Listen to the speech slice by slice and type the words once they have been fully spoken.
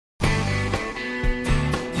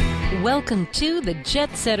Welcome to the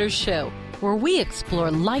JetSetter Show, where we explore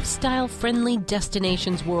lifestyle-friendly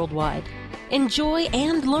destinations worldwide. Enjoy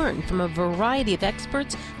and learn from a variety of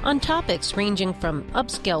experts on topics ranging from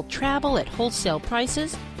upscale travel at wholesale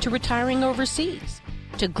prices to retiring overseas,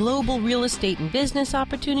 to global real estate and business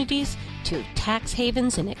opportunities, to tax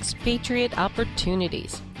havens and expatriate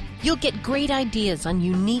opportunities. You'll get great ideas on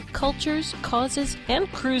unique cultures, causes,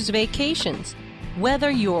 and cruise vacations.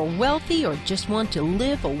 Whether you're wealthy or just want to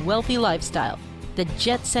live a wealthy lifestyle, the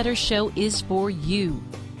JetSetter Show is for you.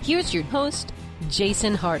 Here's your host,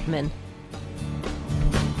 Jason Hartman.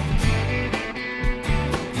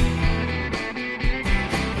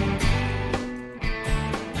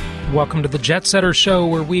 Welcome to the JetSetter Show,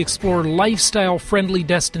 where we explore lifestyle-friendly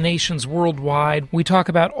destinations worldwide. We talk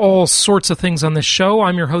about all sorts of things on this show.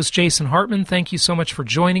 I'm your host, Jason Hartman. Thank you so much for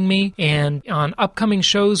joining me. And on upcoming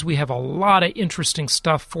shows, we have a lot of interesting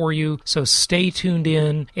stuff for you. So stay tuned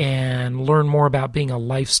in and learn more about being a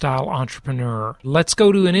lifestyle entrepreneur. Let's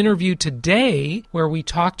go to an interview today where we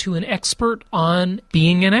talk to an expert on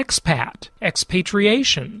being an expat,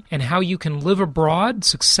 expatriation, and how you can live abroad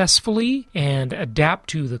successfully and adapt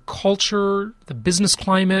to the culture, the business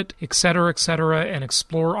climate, etc., and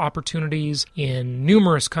explore opportunities in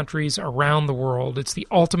numerous countries around the world. It's the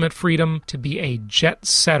ultimate freedom to be a jet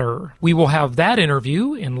setter. We will have that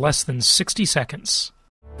interview in less than 60 seconds.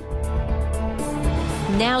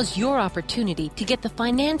 Now's your opportunity to get the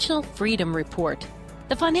Financial Freedom Report.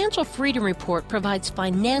 The Financial Freedom Report provides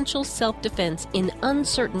financial self-defense in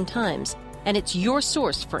uncertain times, and it's your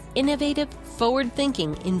source for innovative,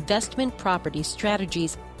 forward-thinking investment property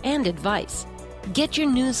strategies and advice. Get your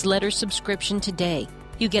newsletter subscription today.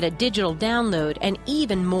 You get a digital download and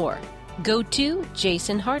even more. Go to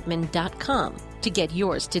jasonhartman.com to get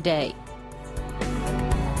yours today.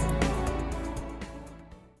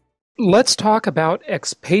 Let's talk about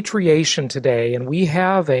expatriation today, and we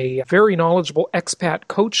have a very knowledgeable expat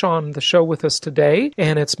coach on the show with us today,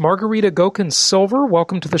 and it's Margarita Gokun Silver.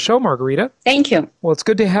 Welcome to the show, Margarita. Thank you. Well, it's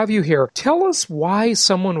good to have you here. Tell us why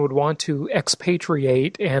someone would want to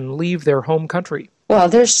expatriate and leave their home country. Well,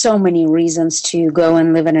 there's so many reasons to go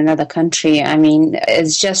and live in another country. I mean,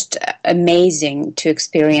 it's just amazing to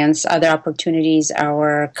experience other opportunities,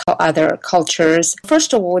 other cultures.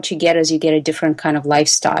 First of all, what you get is you get a different kind of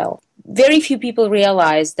lifestyle. Very few people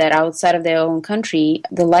realize that outside of their own country,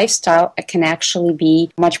 the lifestyle can actually be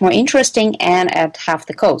much more interesting and at half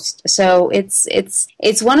the cost. So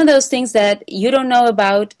it's one of those things that you don't know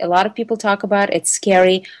about. A lot of people talk about. It's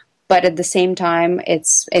scary. But at the same time,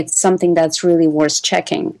 it's something that's really worth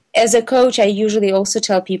checking. As a coach, I usually also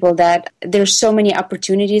tell people that there's so many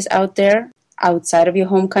opportunities out there outside of your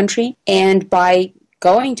home country, and by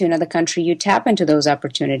going to another country, you tap into those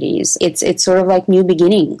opportunities. It's sort of like new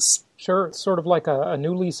beginnings. Sure, it's sort of like a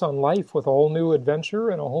new lease on life with a whole new adventure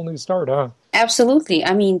and a whole new start, huh? Absolutely.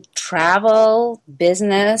 I mean, travel,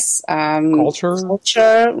 business,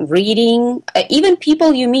 culture, reading, even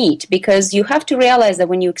people you meet, because you have to realize that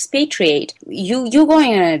when you expatriate, you're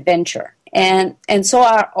going on an adventure. And so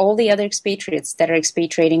are all the other expatriates that are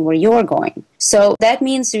expatriating where you're going. So that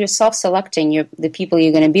means you're self-selecting the people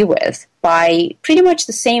you're going to be with by pretty much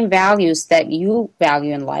the same values that you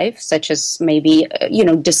value in life, such as maybe,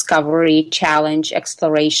 discovery, challenge,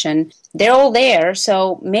 exploration. They're all there.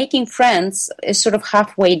 So making friends is sort of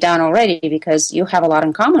halfway done already because you have a lot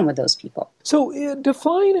in common with those people. So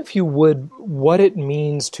define, if you would, what it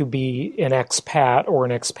means to be an expat or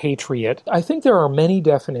an expatriate. I think there are many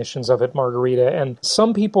definitions of it, Margarita, and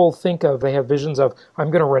some people they have visions of,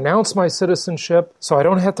 I'm going to renounce my citizenship so I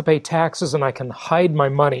don't have to pay taxes and I can hide my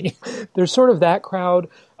money. There's sort of that crowd.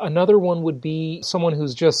 Another one would be someone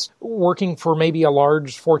who's just working for maybe a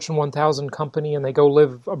large Fortune 1000 company and they go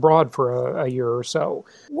live abroad for a year or so.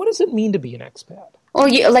 What does it mean to be an expat? Well,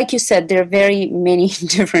 like you said, there are very many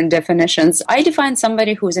different definitions. I define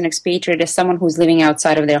somebody who's an expatriate as someone who's living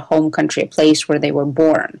outside of their home country, a place where they were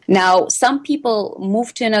born. Now, some people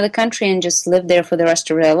move to another country and just live there for the rest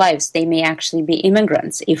of their lives. They may actually be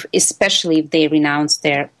immigrants, especially if they renounce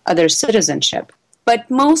their other citizenship.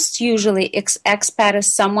 But most usually, expat is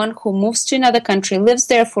someone who moves to another country, lives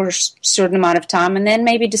there for a certain amount of time, and then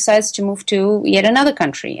maybe decides to move to yet another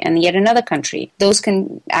country and yet another country. Those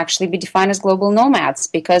can actually be defined as global nomads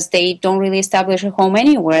because they don't really establish a home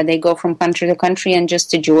anywhere. They go from country to country and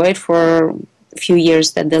just enjoy it for few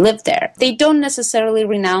years that they live there. They don't necessarily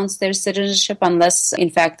renounce their citizenship unless, in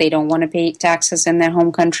fact, they don't want to pay taxes in their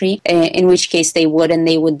home country, in which case they would, and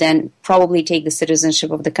they would then probably take the citizenship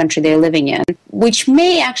of the country they're living in, which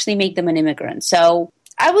may actually make them an immigrant. So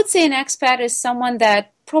I would say an expat is someone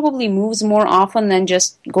that probably moves more often than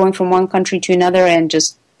just going from one country to another and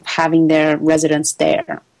just having their residence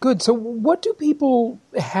there. Good. So what do people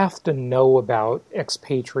have to know about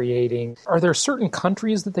expatriating? Are there certain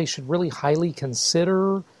countries that they should really highly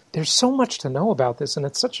consider? There's so much to know about this, and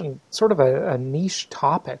it's such a sort of a niche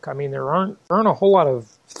topic. I mean, there aren't a whole lot of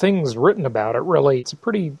things written about it, really. It's a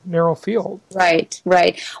pretty narrow field. Right.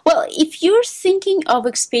 Well, if you're thinking of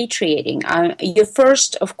expatriating, your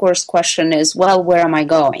first, of course, question is, well, where am I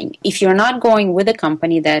going? If you're not going with a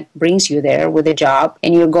company that brings you there with a job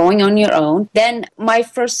and you're going on your own, then my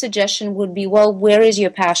first suggestion would be, well, where is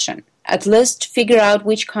your passion? At least figure out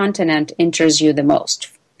which continent interests you the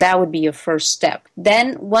most. That would be your first step.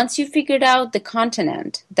 Then once you figured out the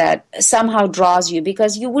continent that somehow draws you,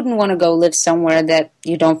 because you wouldn't want to go live somewhere that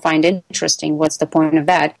you don't find interesting, what's the point of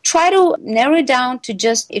that? Try to narrow it down to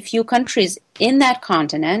just a few countries in that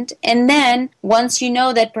continent. And then once you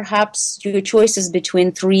know that perhaps your choice is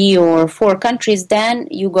between 3 or 4 countries, then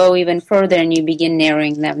you go even further and you begin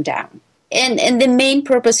narrowing them down. And the main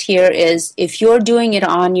purpose here is if you're doing it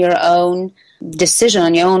on your own decision,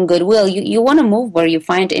 on your own goodwill, you want to move where you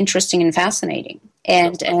find interesting and fascinating.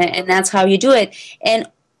 And that's how you do it. And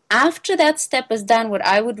after that step is done, what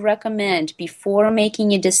I would recommend before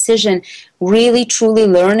making a decision, really truly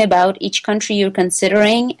learn about each country you're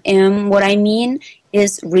considering. And what I mean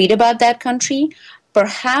is read about that country,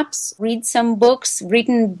 perhaps read some books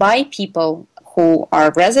written by people who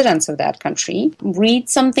are residents of that country, read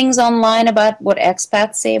some things online about what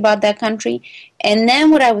expats say about that country, and then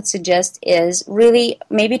what I would suggest is really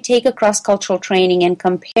maybe take a cross-cultural training and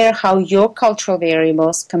compare how your cultural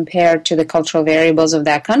variables compare to the cultural variables of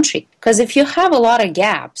that country. Because if you have a lot of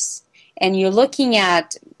gaps and you're looking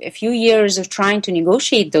at a few years of trying to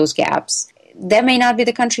negotiate those gaps, that may not be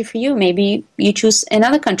the country for you. Maybe you choose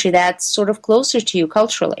another country that's sort of closer to you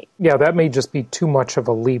culturally. Yeah, that may just be too much of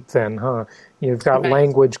a leap then, huh? You've got Right.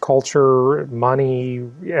 language, culture, money,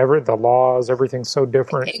 the laws, everything's so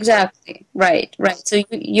different. Exactly. Right. So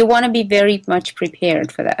you want to be very much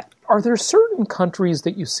prepared for that. Are there certain countries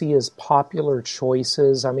that you see as popular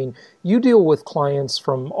choices? I mean, you deal with clients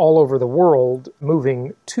from all over the world,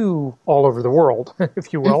 moving to all over the world,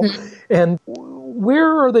 if you will. And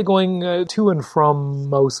where are they going to and from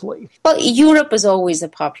mostly? Well, Europe is always a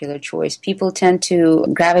popular choice. People tend to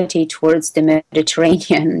gravitate towards the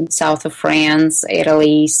Mediterranean, south of France,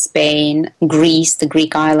 Italy, Spain, Greece, the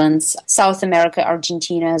Greek islands. South America,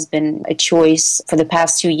 Argentina has been a choice for the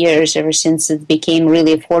past few years, ever since it became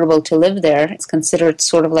really affordable to live there. It's considered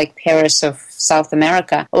sort of like Paris of South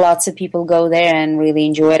America. Lots of people go there and really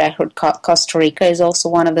enjoy it. I heard Costa Rica is also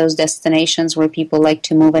one of those destinations where people like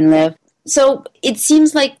to move and live. So it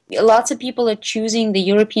seems like lots of people are choosing the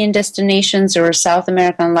European destinations or South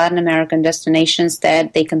American and Latin American destinations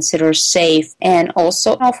that they consider safe and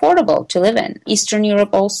also affordable to live in. Eastern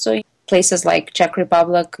Europe also, places like Czech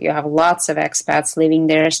Republic, you have lots of expats living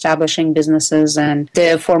there, establishing businesses, and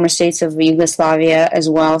the former states of Yugoslavia as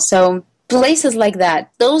well. So places like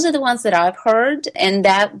that, those are the ones that I've heard, and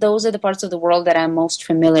those are the parts of the world that I'm most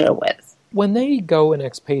familiar with. When they go and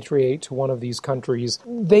expatriate to one of these countries,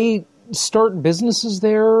 they start businesses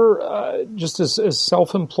there just as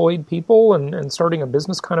self-employed people and starting a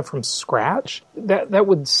business kind of from scratch? That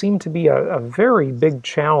would seem to be a very big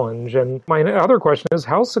challenge. And my other question is,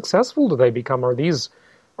 how successful do they become? Are these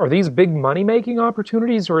big money-making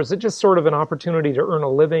opportunities, or is it just sort of an opportunity to earn a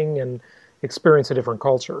living and experience a different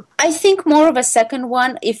culture? I think more of a second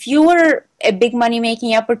one. If you were a big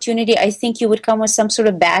money-making opportunity, I think you would come with some sort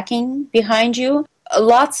of backing behind you.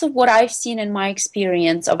 Lots of what I've seen in my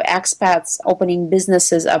experience of expats opening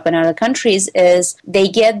businesses up in other countries is they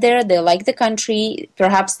get there, they like the country,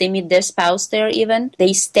 perhaps they meet their spouse there even,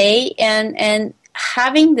 they stay, and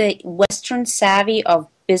having the Western savvy of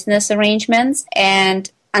business arrangements and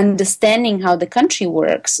understanding how the country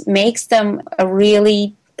works makes them a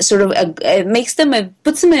really puts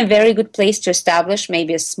them in a very good place to establish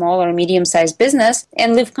maybe a small or medium-sized business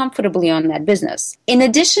and live comfortably on that business. In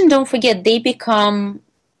addition, don't forget, they become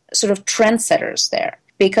sort of trendsetters there,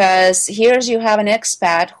 because here's you have an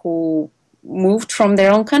expat who moved from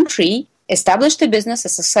their own country, established a business, a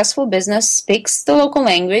successful business, speaks the local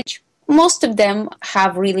language. Most of them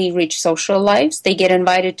have really rich social lives. They get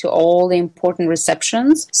invited to all the important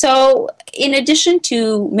receptions. So in addition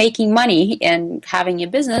to making money and having a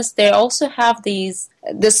business, they also have the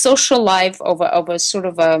social life of a sort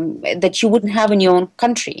of that you wouldn't have in your own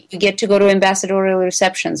country. You get to go to ambassadorial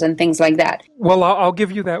receptions and things like that. Well, I'll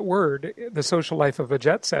give you that word, the social life of a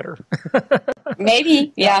jet setter.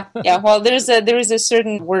 Maybe, yeah. Well, there is a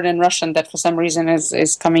certain word in Russian that for some reason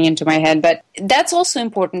is coming into my head, but that's also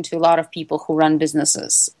important to a lot of people who run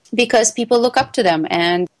businesses, because people look up to them,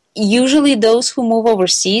 and Usually those who move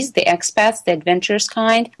overseas, the expats, the adventurous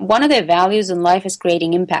kind, one of their values in life is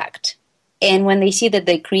creating impact. And when they see that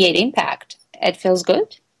they create impact, it feels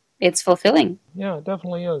good. It's fulfilling. Yeah, it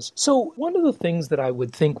definitely is. So one of the things that I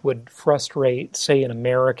would think would frustrate, say, an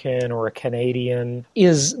American or a Canadian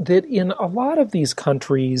is that in a lot of these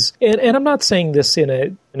countries, and I'm not saying this in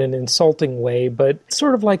an insulting way, but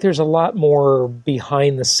sort of like there's a lot more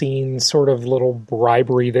behind the scenes sort of little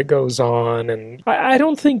bribery that goes on. And I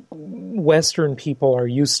don't think Western people are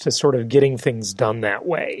used to sort of getting things done that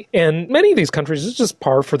way. And many of these countries, it's just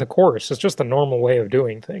par for the course. It's just the normal way of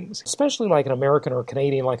doing things. Especially like an American or a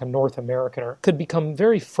Canadian, like a North American, could become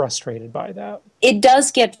very frustrated by that. It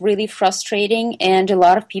does get really frustrating, and a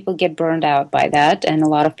lot of people get burned out by that, and a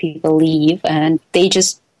lot of people leave, and they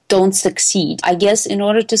just don't succeed. I guess in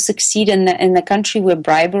order to succeed in the country where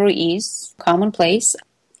bribery is commonplace,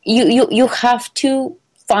 you have to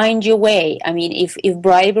find your way. I mean, if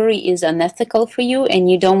bribery is unethical for you and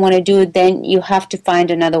you don't want to do it, then you have to find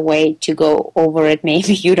another way to go over it.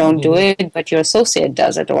 Maybe you don't do it, but your associate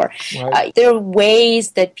does it. Or there are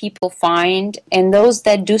ways that people find, and those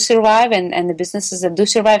that do survive and the businesses that do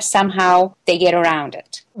survive, somehow they get around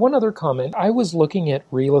it. One other comment. I was looking at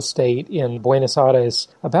real estate in Buenos Aires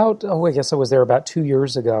I guess I was there about 2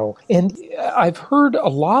 years ago. And I've heard a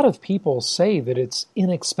lot of people say that it's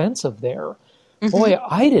inexpensive there. Mm-hmm. Boy,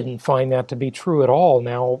 I didn't find that to be true at all.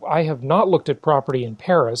 Now, I have not looked at property in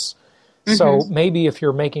Paris, so maybe if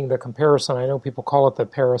you're making the comparison, I know people call it the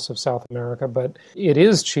Paris of South America, but it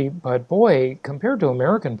is cheap. But boy, compared to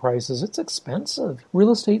American prices, it's expensive. Real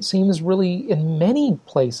estate seems really in many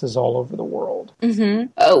places all over the world.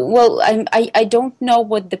 Well, I don't know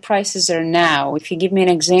what the prices are now. If you give me an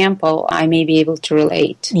example, I may be able to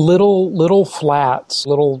relate. Little flats,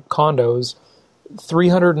 little condos,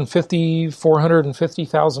 $350,000,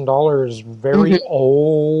 $450,000, very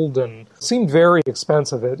old, and seemed very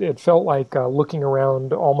expensive. It felt like looking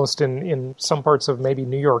around almost in some parts of maybe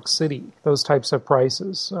New York City, those types of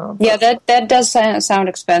prices. Yeah, that does sound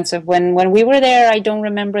expensive. When we were there, I don't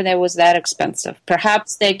remember that was that expensive.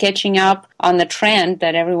 Perhaps they're catching up on the trend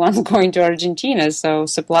that everyone's going to Argentina, so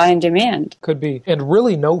supply and demand. Could be. And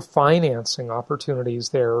really no financing opportunities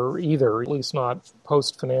there either, at least not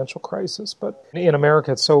post-financial crisis. But in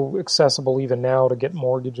America, it's so accessible even now to get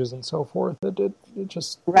mortgages and so forth that it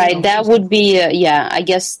just... Right, that would be, I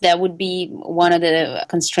guess that would be one of the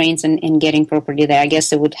constraints in getting property there. I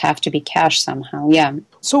guess it would have to be cash somehow, yeah.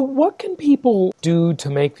 So what can people do to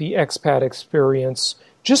make the expat experience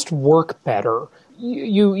just work better?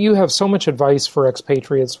 You have so much advice for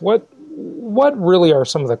expatriates. What really are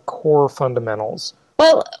some of the core fundamentals?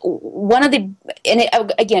 Well,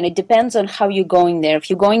 it depends on how you're going there. If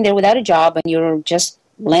you're going there without a job and you're just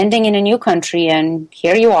landing in a new country and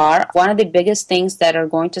here you are, one of the biggest things that are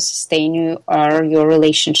going to sustain you are your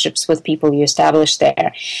relationships with people you establish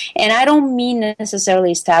there. And I don't mean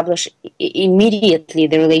necessarily establish immediately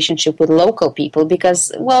the relationship with local people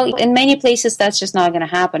because, well, in many places that's just not going to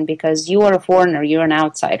happen because you are a foreigner, you're an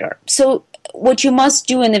outsider. So what you must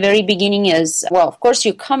do in the very beginning is, well, of course,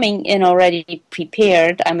 you're coming in already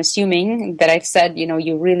prepared. I'm assuming that I've said,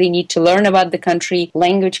 you really need to learn about the country,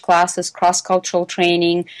 language classes, cross-cultural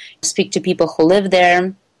training, speak to people who live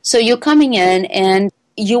there. So you're coming in and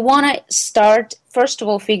you want to start, first of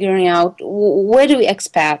all, figuring out where do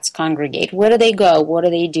expats congregate? Where do they go? What do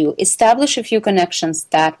they do? Establish a few connections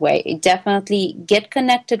that way. Definitely get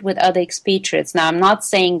connected with other expatriates. Now, I'm not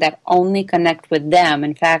saying that only connect with them.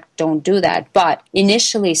 In fact, don't do that. But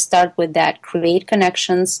initially start with that. Create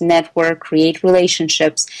connections, network, create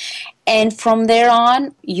relationships. And from there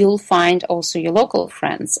on, you'll find also your local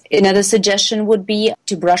friends. Another suggestion would be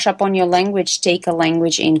to brush up on your language, take a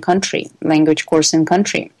language course in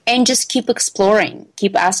country. And just keep exploring,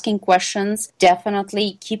 keep asking questions.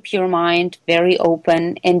 Definitely keep your mind very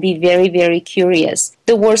open and be very, very curious.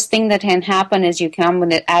 The worst thing that can happen is you come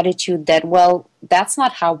with an attitude that, well, that's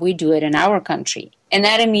not how we do it in our country. And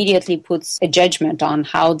that immediately puts a judgment on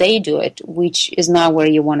how they do it, which is not where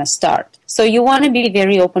you want to start. So you want to be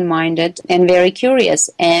very open-minded and very curious.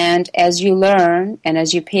 And as you learn and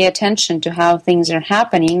as you pay attention to how things are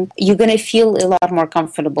happening, you're going to feel a lot more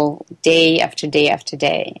comfortable day after day after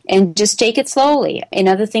day. And just take it slowly.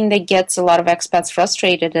 Another thing that gets a lot of expats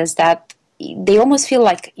frustrated is that they almost feel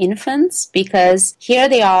like infants because here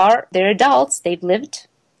they are, they're adults, they've lived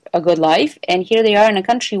a good life, and here they are in a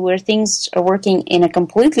country where things are working in a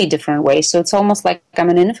completely different way. So it's almost like I'm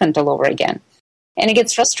an infant all over again. And it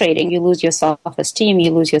gets frustrating. You lose your self-esteem,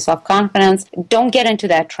 you lose your self-confidence. Don't get into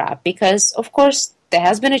that trap because, of course, there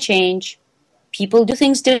has been a change. People do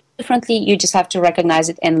things differently. You just have to recognize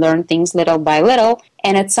it and learn things little by little.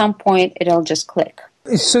 And at some point, it'll just click.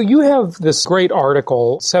 So you have this great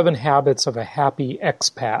article, 7 Habits of a Happy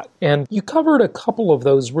Expat, and you covered a couple of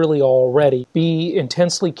those really already. Be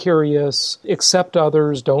intensely curious, accept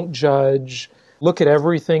others, don't judge, look at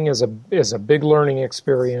everything as a big learning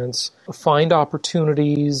experience, find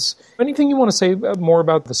opportunities. Anything you want to say more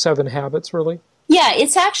about the 7 habits, really? Yeah,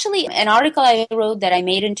 it's actually an article I wrote that I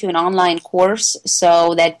made into an online course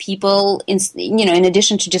so that people, in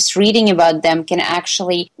addition to just reading about them, can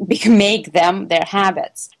actually make them their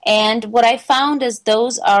habits. And what I found is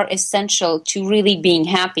those are essential to really being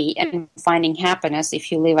happy and finding happiness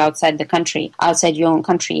if you live outside the country, outside your own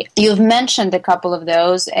country. You've mentioned a couple of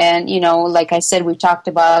those, and, like I said, we talked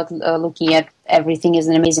about looking at everything is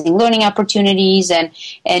an amazing learning opportunities, and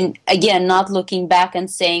again, not looking back and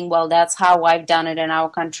saying, well, that's how I've done it in our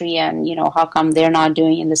country, and how come they're not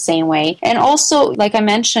doing it the same way. And also, like I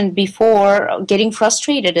mentioned before, getting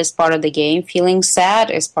frustrated is part of the game, feeling sad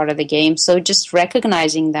is part of the game. So just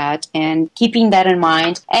recognizing that and keeping that in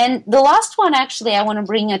mind. And the last one, actually, I want to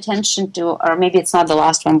bring attention to, or maybe it's not the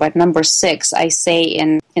last one, but number 6, I say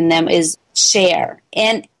in them is share.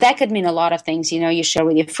 And that could mean a lot of things. You share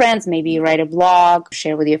with your friends, maybe you write a blog,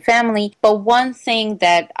 share with your family. But one thing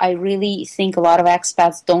that I really think a lot of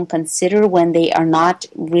expats don't consider when they are not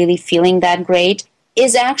really feeling that great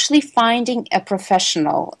is actually finding a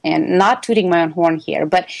professional, and not tooting my own horn here,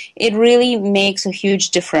 but it really makes a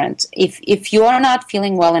huge difference. If you are not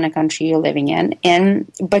feeling well in a country you're living in,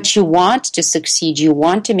 but you want to succeed, you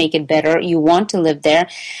want to make it better, you want to live there,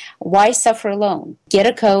 why suffer alone? Get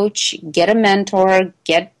a coach, get a mentor,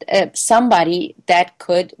 get somebody that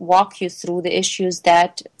could walk you through the issues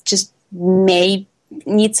that just may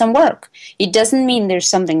need some work. It doesn't mean there's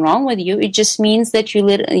something wrong with you. It just means that you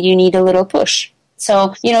need a little push.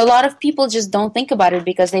 So, a lot of people just don't think about it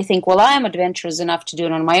because they think, well, I am adventurous enough to do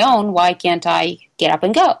it on my own. Why can't I get up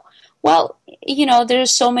and go? Well,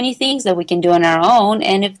 there's so many things that we can do on our own.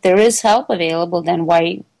 And if there is help available, then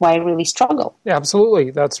why really struggle? Yeah,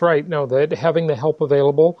 absolutely. That's right. No, that having the help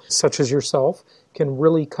available, such as yourself, can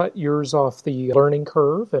really cut years off the learning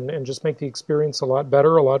curve and just make the experience a lot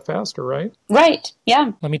better, a lot faster, right? Right.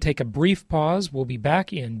 Yeah. Let me take a brief pause. We'll be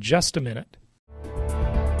back in just a minute.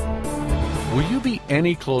 Will you be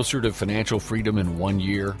any closer to financial freedom in 1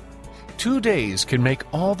 year? 2 days can make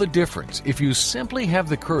all the difference if you simply have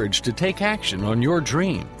the courage to take action on your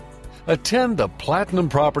dream. Attend the Platinum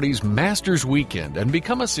Properties Masters Weekend and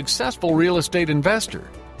become a successful real estate investor.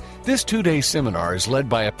 This 2-day seminar is led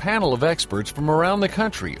by a panel of experts from around the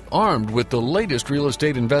country, armed with the latest real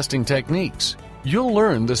estate investing techniques. You'll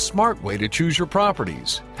learn the smart way to choose your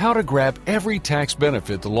properties, how to grab every tax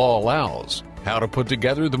benefit the law allows, how to put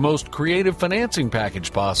together the most creative financing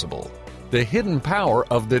package possible, the hidden power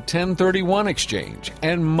of the 1031 exchange,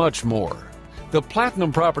 and much more. The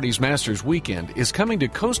Platinum Properties Masters Weekend is coming to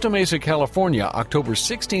Costa Mesa, California, October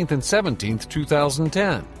 16th and 17th,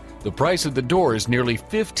 2010. The price at the door is nearly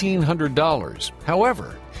 $1,500.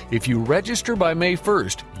 However, if you register by May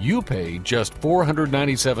 1st, you pay just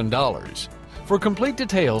 $497. For complete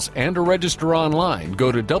details and to register online,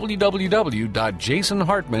 go to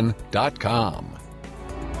www.jasonhartman.com.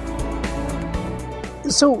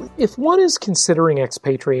 So, if one is considering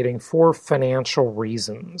expatriating for financial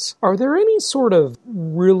reasons, are there any sort of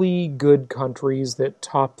really good countries that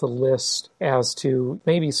top the list as to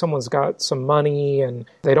maybe someone's got some money and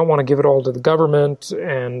they don't want to give it all to the government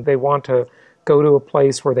and they want to go to a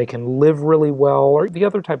place where they can live really well? Or the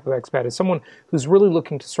other type of expat is someone who's really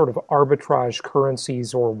looking to sort of arbitrage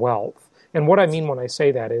currencies or wealth. And what I mean when I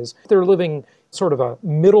say that is they're living sort of a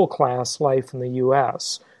middle-class life in the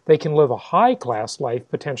U.S., they can live a high-class life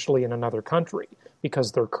potentially in another country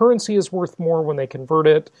because their currency is worth more when they convert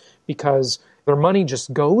it, because their money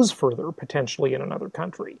just goes further potentially in another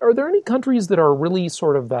country. Are there any countries that are really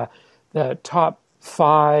sort of the top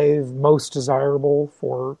 5 most desirable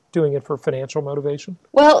for doing it for financial motivation?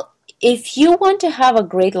 Well, if you want to have a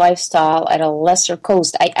great lifestyle at a lesser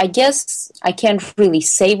cost, I guess I can't really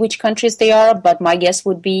say which countries they are, but my guess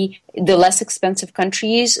would be the less expensive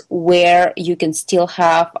countries where you can still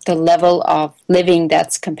have the level of living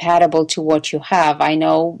that's compatible to what you have. I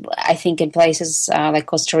think in places like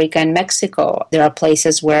Costa Rica and Mexico, there are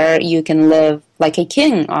places where you can live like a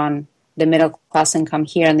king on the middle class income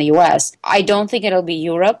here in the U.S. I don't think it'll be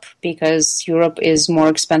Europe because Europe is more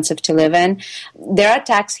expensive to live in. There are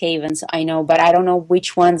tax havens, I know, but I don't know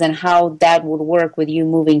which ones and how that would work with you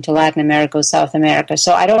moving to Latin America or South America.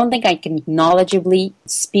 So I don't think I can knowledgeably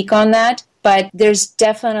speak on that. But there's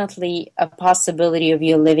definitely a possibility of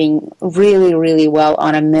you living really, really well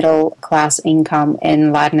on a middle class income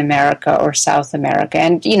in Latin America or South America.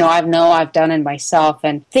 And, I've done it myself,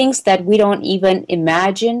 and things that we don't even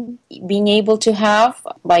imagine being able to have,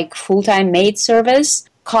 like full-time maid service,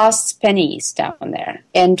 costs pennies down there.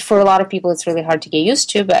 And for a lot of people, it's really hard to get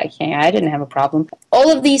used to, but I didn't have a problem.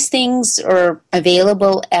 All of these things are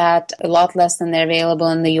available at a lot less than they're available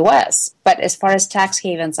in the U.S. But as far as tax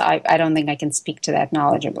havens, I don't think I can speak to that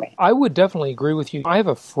knowledgeably. I would definitely agree with you. I have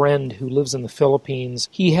a friend who lives in the Philippines.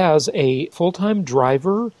 He has a full-time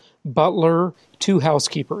driver, butler, 2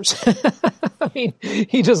 housekeepers. I mean,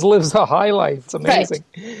 he just lives a high life. It's amazing.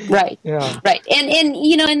 Right. Yeah. Right.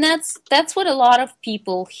 And that's what a lot of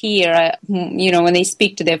people hear, when they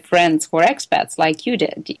speak to their friends who are expats like you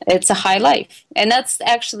did. It's a high life. And that's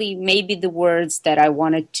actually maybe the words that I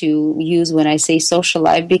wanted to use when I say social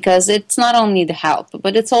life, because it's not only the health,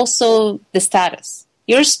 but it's also the status.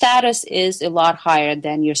 Your status is a lot higher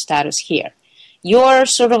than your status here. You're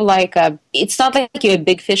sort of like it's not like you're a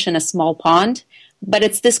big fish in a small pond, but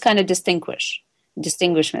it's this kind of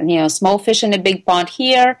distinguishment. Small fish in a big pond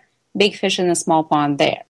here, big fish in a small pond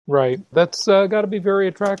there. Right. That's got to be very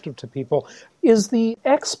attractive to people. Is the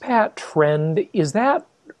expat trend, is that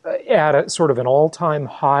at a sort of an all-time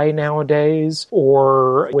high nowadays?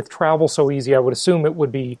 Or with travel so easy, I would assume it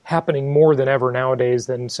would be happening more than ever nowadays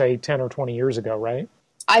than, say, 10 or 20 years ago, right?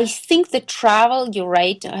 I think the travel, you're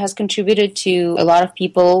right, has contributed to a lot of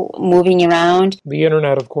people moving around. The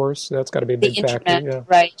internet, of course, that's got to be a big factor. Yeah.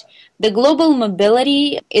 Right. The global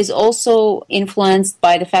mobility is also influenced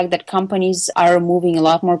by the fact that companies are moving a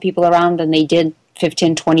lot more people around than they did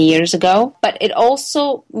 15, 20 years ago. But it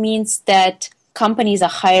also means that companies are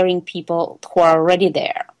hiring people who are already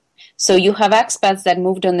there. So you have expats that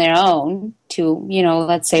moved on their own to,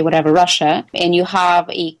 let's say, Russia, and you have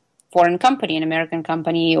a foreign company, an American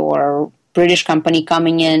company or British company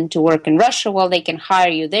coming in to work in Russia. Well, they can hire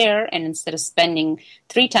you there, and instead of spending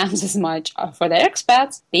 3 times as much for their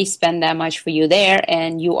expats, they spend that much for you there,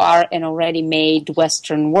 and you are an already made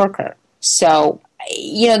Western worker. So,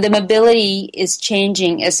 the mobility is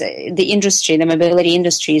changing as the mobility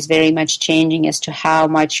industry is very much changing as to how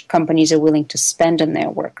much companies are willing to spend on their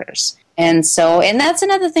workers. And that's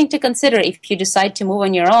another thing to consider. If you decide to move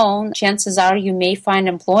on your own, chances are you may find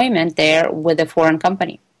employment there with a foreign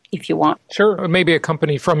company if you want. Sure. Or maybe a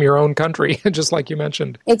company from your own country, just like you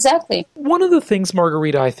mentioned. Exactly. One of the things,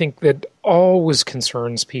 Margarita, I think that always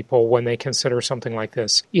concerns people when they consider something like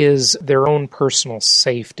this is their own personal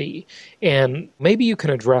safety. And maybe you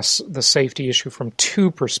can address the safety issue from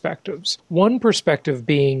 2 perspectives. One perspective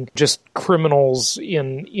being just criminals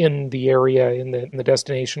in the area, in the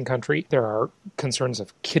destination country. There are concerns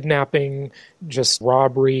of kidnapping, just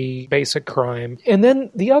robbery, basic crime. And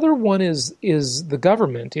then the other one is the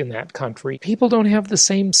government in that country. People don't have the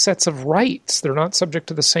same sets of rights. They're not subject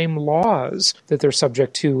to the same laws that they're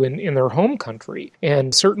subject to in their home country.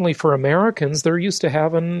 And certainly for Americans, they're used to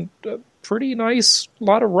having a pretty nice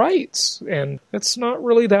lot of rights. And it's not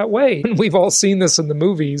really that way. We've all seen this in the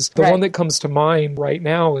movies. The one that comes to mind right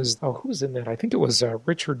now is, who's in that? I think it was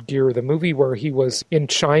Richard Gere, the movie where he was in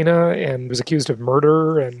China and was accused of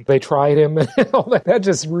murder and they tried him and all that. That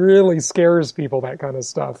just really scares people, that kind of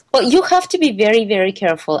stuff. Well, you have to be very, very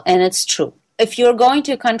careful, and it's true. If you're going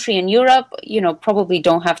to a country in Europe, probably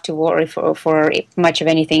don't have to worry for much of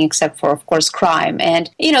anything except for, of course, crime.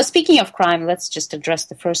 And, speaking of crime, let's just address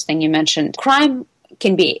the first thing you mentioned. Crime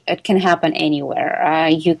can happen anywhere.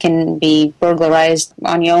 You can be burglarized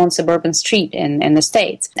on your own suburban street in the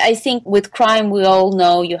States. I think with crime, we all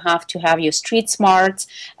know you have to have your street smarts,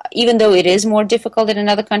 even though it is more difficult in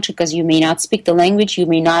another country because you may not speak the language, you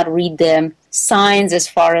may not read the signs as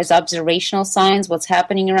far as observational signs, what's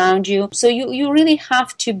happening around you. So you really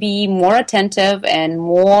have to be more attentive and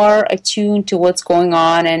more attuned to what's going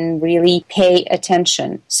on and really pay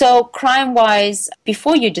attention. So crime-wise,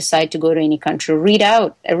 before you decide to go to any country, read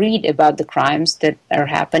about the crimes that are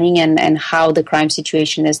happening and how the crime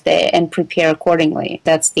situation is there and prepare accordingly.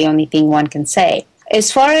 That's the only thing one can say. As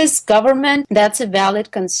far as government, that's a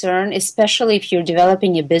valid concern, especially if you're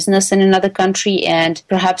developing a business in another country and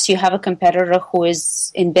perhaps you have a competitor who is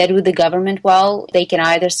in bed with the government. Well, they can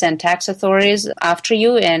either send tax authorities after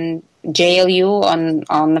you and jail you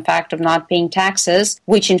on the fact of not paying taxes,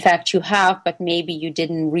 which in fact you have, but maybe you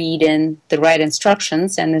didn't read in the right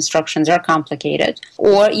instructions, and instructions are complicated.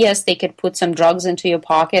 Or yes, they could put some drugs into your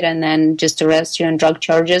pocket and then just arrest you on drug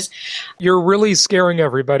charges. You're really scaring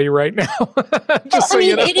everybody right now.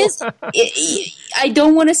 It is. I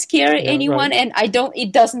don't want to scare anyone, right. and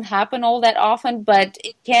it doesn't happen all that often, but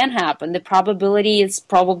it can happen. The probability is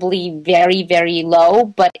probably very, very low,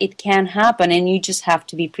 but it can happen, and you just have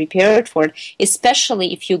to be prepared for it,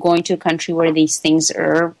 especially if you're going to a country where these things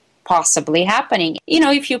are possibly happening.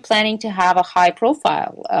 If you're planning to have a high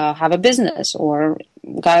profile, have a business, or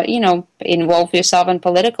involve yourself in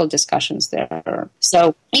political discussions there.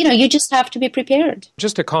 So, you just have to be prepared.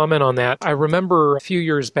 Just to comment on that, I remember a few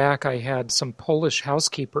years back I had some Polish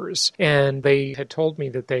housekeepers, and they had told me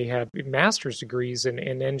that they had master's degrees in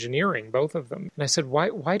engineering, both of them. And I said,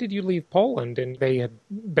 why did you leave Poland? And they had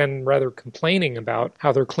been rather complaining about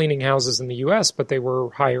how they're cleaning houses in the U.S., but they were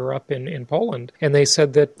higher up in Poland. And they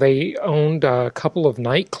said that they owned a couple of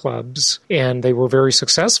nightclubs, and they were very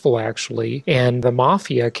successful, actually. And the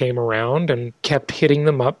mafia came around and kept hitting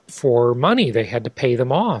them up for money. They had to pay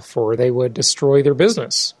them off, or they would destroy their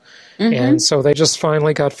business. And so they just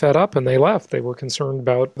finally got fed up and they left. They were concerned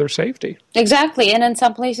about their safety. Exactly. And in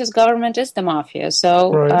some places, government is the mafia.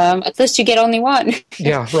 So right. At least you get only one.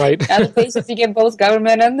 Yeah, right. Other places you get both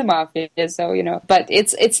government and the mafia. So, but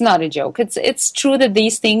it's not a joke. It's true that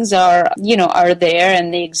these things are there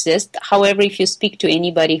and they exist. However, if you speak to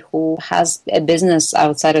anybody who has a business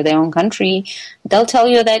outside of their own country, they'll tell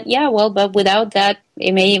you that, but without that,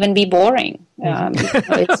 it may even be boring.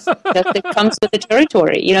 It comes with the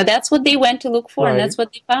territory. That's what they went to look for, right. and that's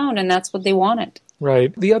what they found, and that's what they wanted.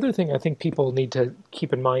 Right. The other thing I think people need to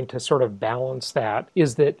keep in mind to sort of balance that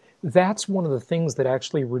is that that's one of the things that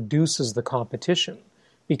actually reduces the competition.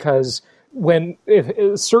 Because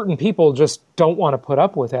if certain people just don't want to put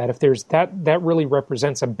up with that, if there's that really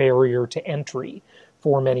represents a barrier to entry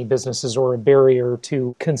for many businesses, or a barrier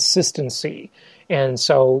to consistency. And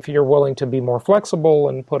so if you're willing to be more flexible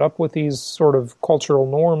and put up with these sort of cultural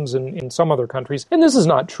norms in some other countries, and this is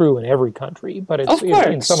not true in every country, but it's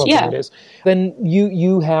in some of them it is, then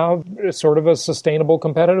you have sort of a sustainable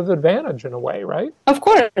competitive advantage in a way, right? Of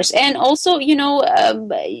course. And also,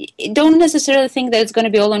 don't necessarily think that it's going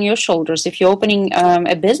to be all on your shoulders. If you're opening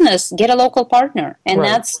a business, get a local partner. And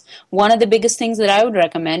that's one of the biggest things that I would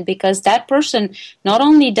recommend, because that person, not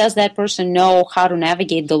only does that person know how to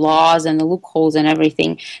navigate the laws and the loopholes and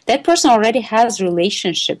everything, that person already has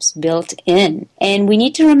relationships built in. And we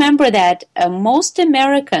need to remember that most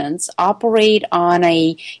Americans operate on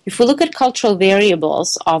if we look at cultural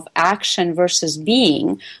variables of action versus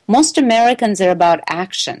being, most Americans are about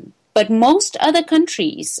action. But most other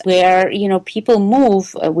countries where, people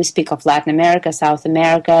move, we speak of Latin America, South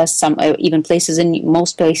America, some even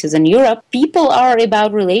most places in Europe, people are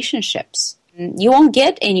about relationships. You won't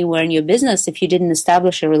get anywhere in your business if you didn't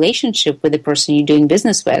establish a relationship with the person you're doing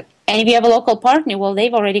business with. And if you have a local partner, well,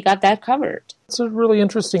 they've already got that covered. It's really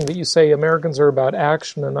interesting that you say Americans are about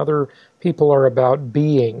action and other people are about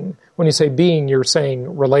being. When you say being, you're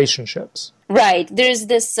saying relationships. Right. There's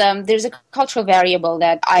a cultural variable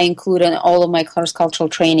that I include in all of my cross-cultural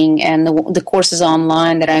training and the courses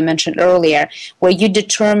online that I mentioned earlier, where you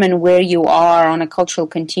determine where you are on a cultural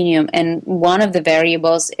continuum. And one of the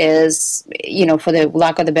variables is, for the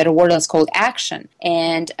lack of the better word, it's called action.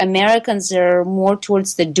 And Americans are more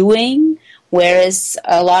towards the doing, whereas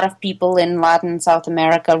a lot of people in Latin and South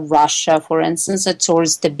America, Russia, for instance, are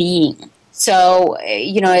towards the being. So,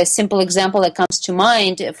 a simple example that comes to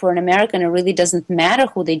mind, for an American, it really doesn't matter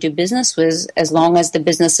who they do business with as long as the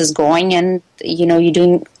business is going and, you're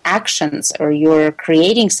doing actions or you're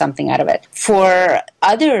creating something out of it. For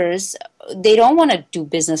others, they don't want to do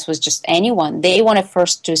business with just anyone. They want to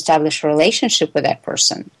first to establish a relationship with that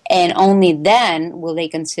person. And only then will they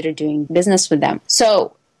consider doing business with them.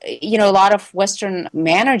 So, a lot of Western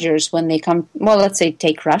managers, when they come, let's say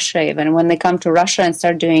take Russia even, when they come to Russia and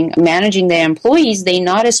start managing their employees, they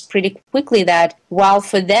notice pretty quickly that while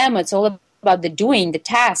for them it's all about the doing, the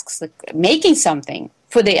tasks, like making something,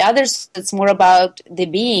 for the others it's more about the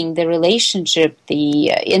being, the relationship,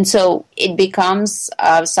 and so it becomes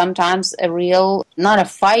sometimes a real, not a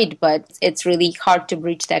fight, but it's really hard to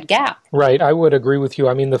bridge that gap. Right, I would agree with you.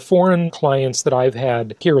 I mean, the foreign clients that I've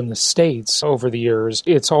had here in the States over the years,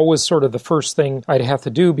 it's always sort of the first thing I'd have to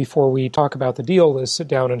do before we talk about the deal is sit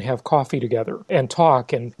down and have coffee together and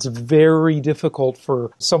talk. And it's very difficult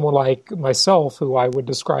for someone like myself, who I would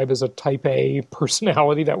describe as a type A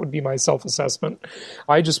personality. That would be my self-assessment.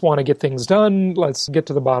 I just want to get things done. Let's get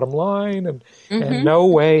to the bottom line. And no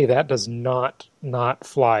way, that does not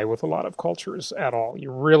fly with a lot of cultures at all.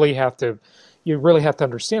 You really have to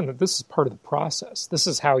understand that this is part of the process. This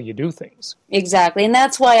is how you do things. Exactly. And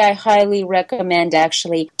that's why I highly recommend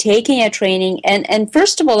actually taking a training and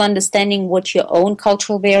first of all, understanding what your own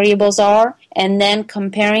cultural variables are, and then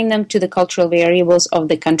comparing them to the cultural variables of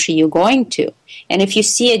the country you're going to. And if you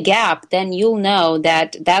see a gap, then you'll know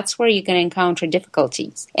that that's where you're going to encounter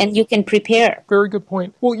difficulties, and you can prepare. Very good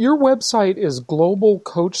point. Well, your website is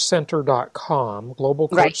globalcoachcenter.com,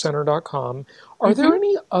 globalcoachcenter.com. Are there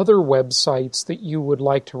any other websites that you would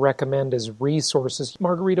like to recommend as resources?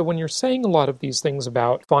 Margarita, when you're saying a lot of these things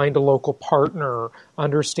about find a local partner,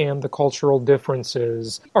 understand the cultural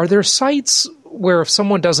differences, are there sites where if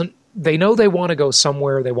someone they know they want to go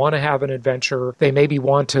somewhere, they want to have an adventure, they maybe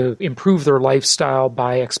want to improve their lifestyle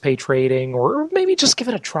by expatriating, or maybe just give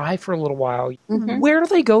it a try for a little while, where do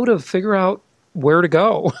they go to figure out where to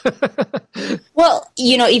go? Well,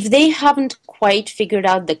 if they haven't quite figured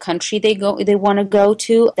out the country they want to go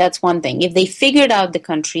to, that's one thing. If they figured out the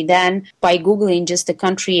country, then by Googling just the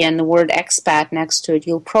country and the word expat next to it,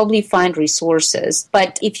 you'll probably find resources.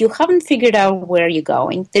 But if you haven't figured out where you're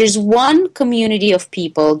going, there's one community of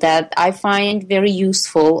people that I find very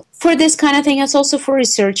useful for this kind of thing. It's also for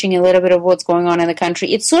researching a little bit of what's going on in the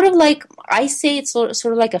country. It's sort of like, I say it's sort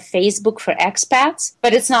of like a Facebook for expats,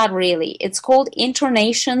 but it's not really. It's called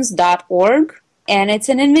internations.org. And it's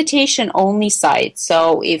an invitation-only site.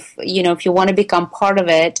 So if you want to become part of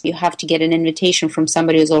it, you have to get an invitation from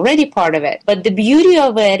somebody who's already part of it. But the beauty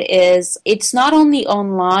of it is it's not only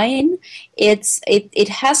online, it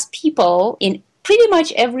has people in pretty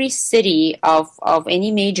much every city of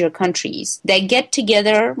any major countries that get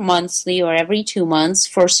together monthly or every 2 months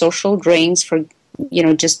for social drinks, for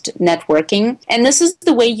just networking. And this is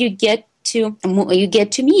the way you get to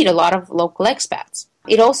meet a lot of local expats.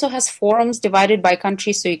 It also has forums divided by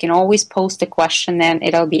country, so you can always post a question and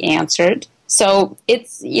it'll be answered. So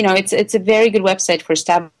it's a very good website for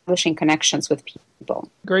establishing connections with people.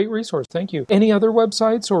 Great resource. Thank you. Any other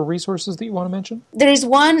websites or resources that you want to mention? There is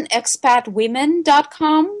one,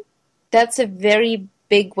 expatwomen.com. That's a very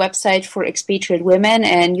big website for expatriate women,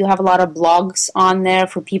 and you have a lot of blogs on there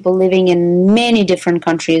for people living in many different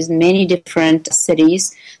countries, many different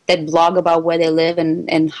cities that blog about where they live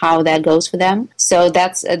and how that goes for them. So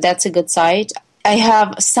that's a good site. I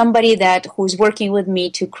have somebody who's working with me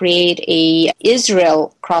to create a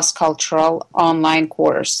Israel cross-cultural online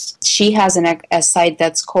course. She has a site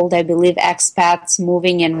that's called, I believe, Expats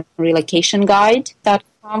Moving and Relocation Guide.com.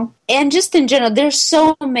 And just in general, there's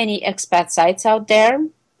so many expat sites out there.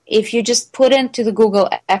 If you just put into the Google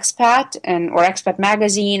expat or expat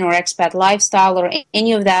magazine or expat lifestyle or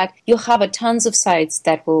any of that, you'll have tons of sites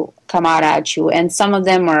that will come out at you. And some of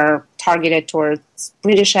them are targeted towards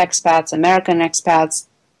British expats, American expats,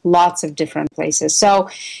 lots of different places. So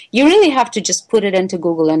you really have to just put it into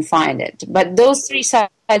Google and find it. But those 3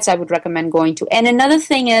 sites I would recommend going to. And another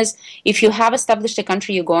thing is, if you have established a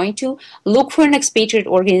country you're going to, look for an expatriate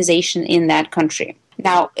organization in that country.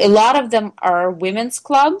 Now, a lot of them are women's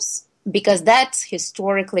clubs, because that's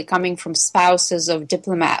historically coming from spouses of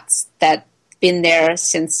diplomats that been there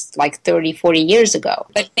since like 30, 40 years ago.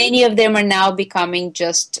 But many of them are now becoming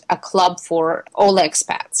just a club for all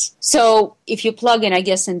expats. So if you plug in, I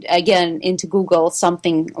guess, into Google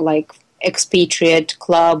something like expatriate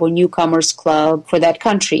club or newcomers club for that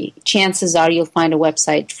country, chances are you'll find a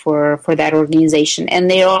website for that organization.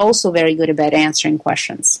 And they are also very good about answering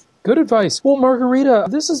questions. Good advice. Well, Margarita,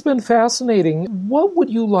 this has been fascinating. What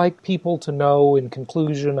would you like people to know in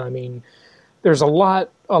conclusion? I mean, there's a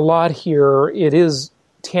lot here. It is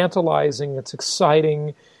tantalizing. It's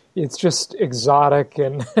exciting. It's just exotic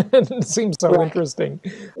and it seems so interesting.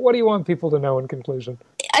 What do you want people to know in conclusion?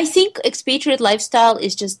 I think expatriate lifestyle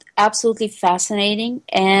is just absolutely fascinating.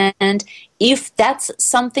 And if that's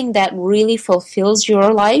something that really fulfills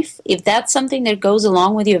your life, if that's something that goes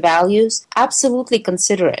along with your values, absolutely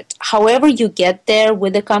consider it. However you get there,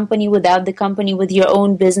 with the company, without the company, with your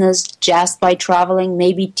own business, just by traveling,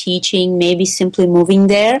 maybe teaching, maybe simply moving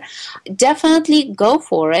there, definitely go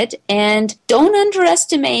for it. And don't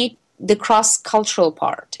underestimate the cross-cultural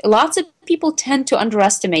part. Lots of people tend to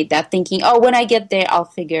underestimate that, thinking, oh, when I get there, I'll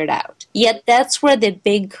figure it out. Yet that's where the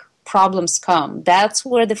big problems come. That's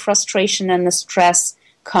where the frustration and the stress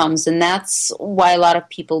comes, and that's why a lot of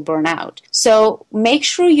people burn out. So make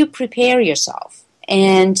sure you prepare yourself.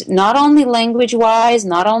 And not only language-wise,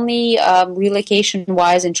 not only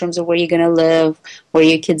relocation-wise in terms of where you're going to live, where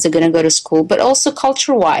your kids are going to go to school, but also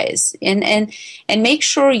culture-wise. And make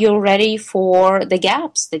sure you're ready for the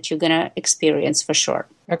gaps that you're going to experience for sure.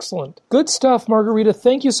 Excellent. Good stuff, Margarita.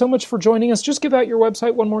 Thank you so much for joining us. Just give out your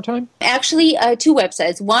website one more time. Actually, 2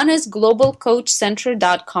 websites. One is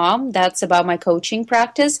globalcoachcenter.com. That's about my coaching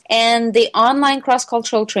practice. And the online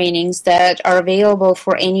cross-cultural trainings that are available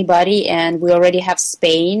for anybody. And we already have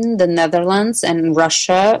Spain, the Netherlands, and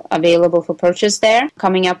Russia available for purchase there.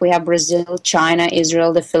 Coming up, we have Brazil, China,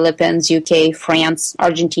 Israel, the Philippines, UK, France,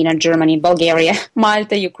 Argentina, Germany, Bulgaria,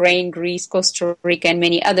 Malta, Ukraine, Greece, Costa Rica, and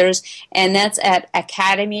many others. And that's at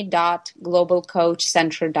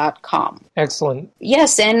academy.globalcoachcenter.com. Excellent.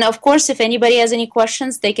 Yes, and of course, if anybody has any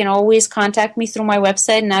questions, they can always contact me through my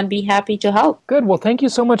website, and I'd be happy to help. Good. Well, thank you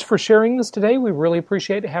so much for sharing this today. We really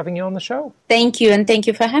appreciate having you on the show. Thank you, and thank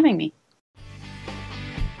you for having me.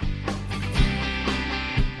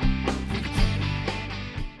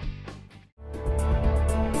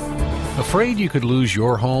 Afraid you could lose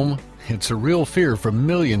your home? It's a real fear for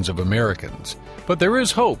millions of Americans. But there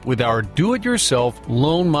is hope with our Do-It-Yourself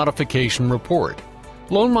Loan Modification Report.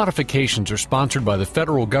 Loan modifications are sponsored by the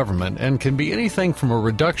federal government and can be anything from a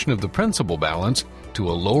reduction of the principal balance to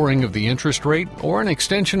a lowering of the interest rate or an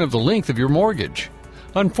extension of the length of your mortgage.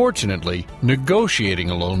 Unfortunately, negotiating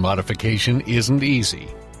a loan modification isn't easy.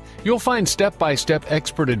 You'll find step-by-step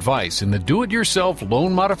expert advice in the Do-It-Yourself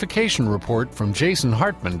Loan Modification Report from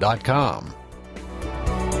jasonhartman.com.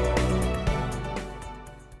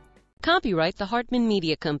 Copyright the Hartman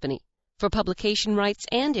Media Company. For publication rights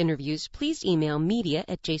and interviews, please email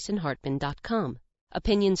media@jasonhartman.com.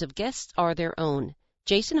 Opinions of guests are their own.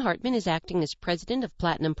 Jason Hartman is acting as president of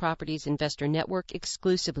Platinum Properties Investor Network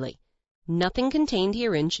exclusively. Nothing contained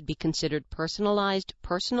herein should be considered personalized,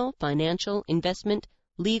 personal, financial, investment,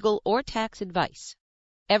 legal, or tax advice.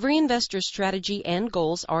 Every investor's strategy and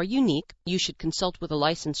goals are unique. You should consult with a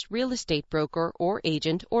licensed real estate broker or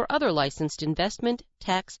agent or other licensed investment,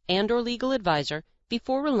 tax, and/or legal advisor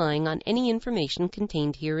before relying on any information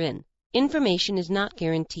contained herein. Information is not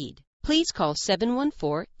guaranteed. Please call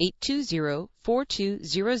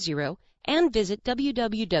 714-820-4200 and visit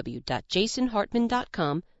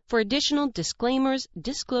www.jasonhartman.com for additional disclaimers,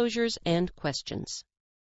 disclosures, and questions.